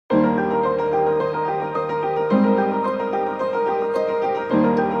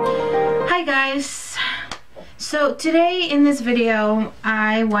So today in this video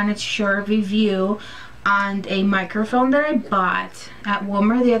I wanted to share a review on a microphone that I bought at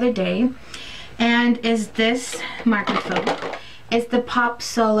Walmart the other day, and is this microphone. It's the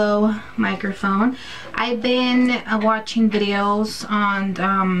Popsolo microphone. I've been watching videos on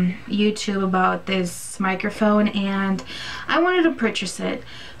YouTube about this microphone and I wanted to purchase it.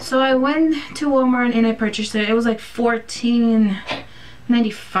 So I went to Walmart and I purchased it. It was like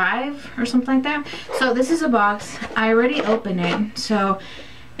 $14.95 or something like that. So this is a box. I already opened it. So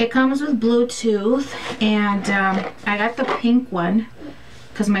it comes with Bluetooth, and I got the pink one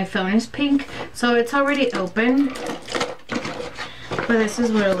because my phone is pink. So it's already open. But this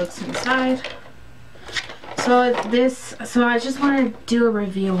is what it looks inside. So I just want to do a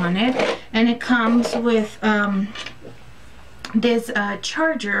review on it, and it comes with this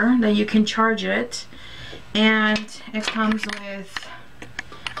charger that you can charge it, and it comes with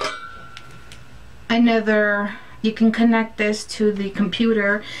another. You can connect this to the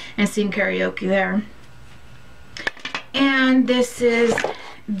computer and sing karaoke there. And this is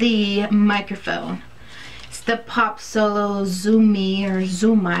the microphone. The Popsolo Zoomy or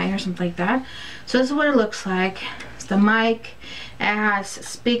Zoomi or something like that. So this is what it looks like. It's the mic. It has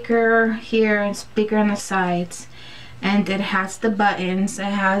speaker here and speaker on the sides, and it has the buttons. It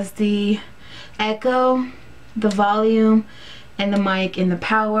has the echo, the volume, and the mic and the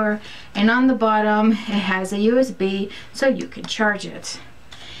power. And on the bottom it has a USB so you can charge it.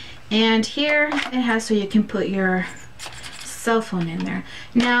 And here it has so you can put your cell phone in there.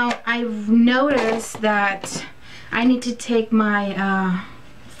 Now I've noticed that I need to take my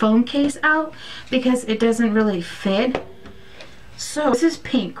phone case out because it doesn't really fit. So this is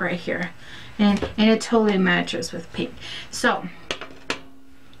pink right here, and it totally matches with pink. So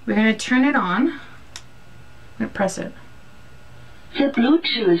we're gonna turn it on. I'm gonna press it. The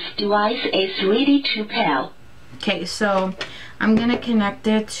Bluetooth device is ready to pair. Okay, so I'm gonna connect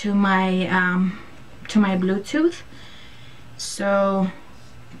it to my Bluetooth. So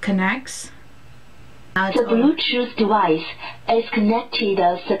connects. The Bluetooth device is connected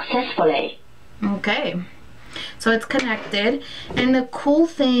successfully. Okay, so it's connected, and the cool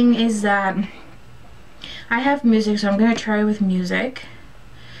thing is that I have music, so I'm gonna try with music,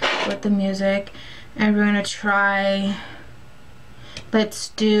 and we're gonna try. Let's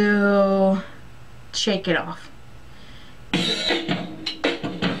do Shake It Off.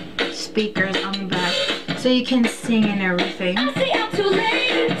 Speakers on the back, so you can sing and everything. And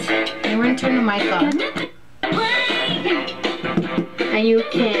we're gonna turn the mic on, and you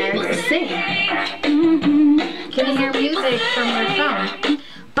can sing. You can hear music from your phone.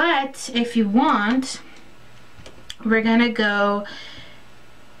 But if you want, we're gonna go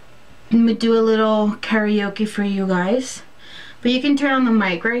and do a little karaoke for you guys. But you can turn on the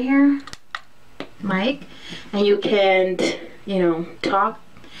mic right here, and you can, talk.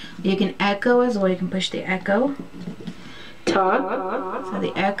 You can echo as well. You can push the echo. Talk. So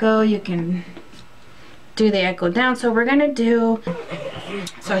the echo, you can do the echo down. So we're gonna do.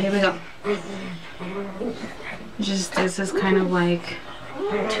 So here we go. Just this is kind of like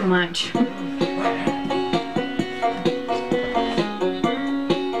too much.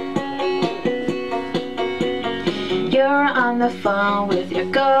 You're on the phone with your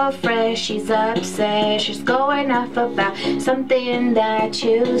girlfriend, she's upset, she's going off about something that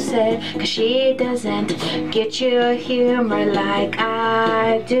you said, 'cause she doesn't get your humor like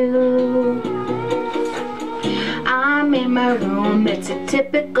I do. I'm in my room, it's a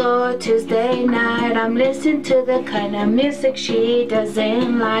typical Tuesday night. I'm listening to the kind of music she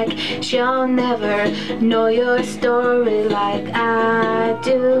doesn't like. She'll never know your story like I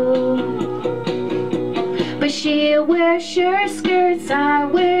do. But she wears short skirts, I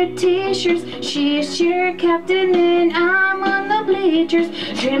wear t-shirts. She's your captain and I'm on the bleachers,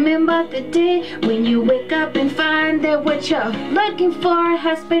 dreaming about the day when you wake up and find that what you're looking for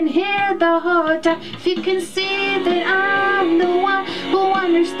has been here the whole time. If you can see that I'm the one who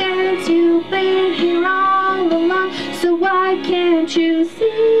understands, you've been here all along. So why can't you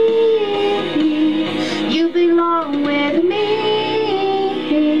see you belong with me?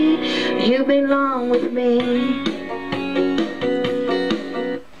 You belong with me.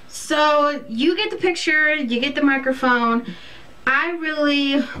 So you get the picture, you get the microphone. I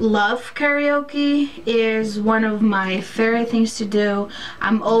really love karaoke. It is one of my favorite things to do.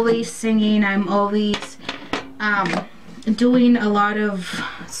 I'm always singing. I'm always doing a lot of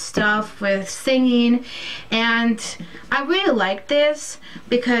stuff with singing, and I really like this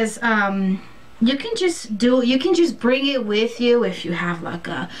because you can just bring it with you if you have like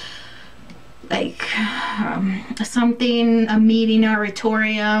a like something, a meeting, or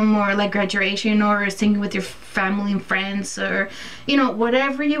auditorium, or like graduation, or singing with your family and friends, or you know,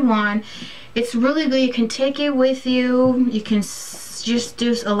 whatever you want. It's really good. You can take it with you. You can just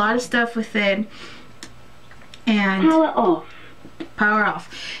do a lot of stuff with it. And power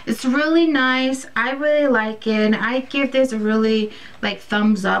off. It's really nice. I really like it. I give this a really like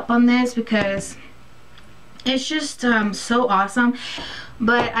thumbs up on this because it's just so awesome.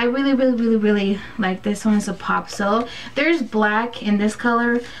 But I really like this one. It's a Popsolo. There's black in this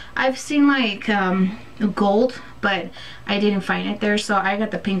color. I've seen like gold, but I didn't find it there, so I got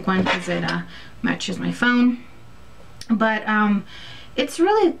the pink one because it matches my phone. But it's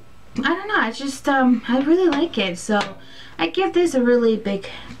really, I don't know, I just I really like it, so I give this a really big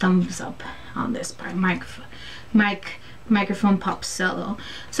thumbs up on this part. Microphone Popsolo.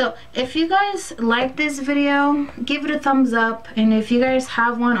 So if you guys like this video, give it a thumbs up, and if you guys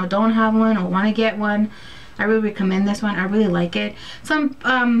have one or don't have one or want to get one, I really recommend this one. I really like it. Some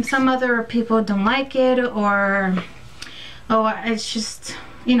other people don't like it, or it's just,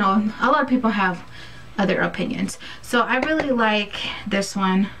 you know, a lot of people have other opinions. So I really like this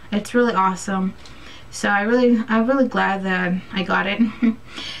one. It's really awesome. So I'm really glad that I got it.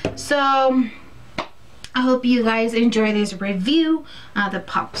 So I hope you guys enjoy this review, the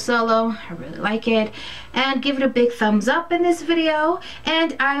Popsolo. I really like it, and give it a big thumbs up in this video,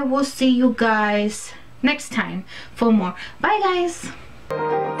 and I will see you guys next time for more. Bye guys.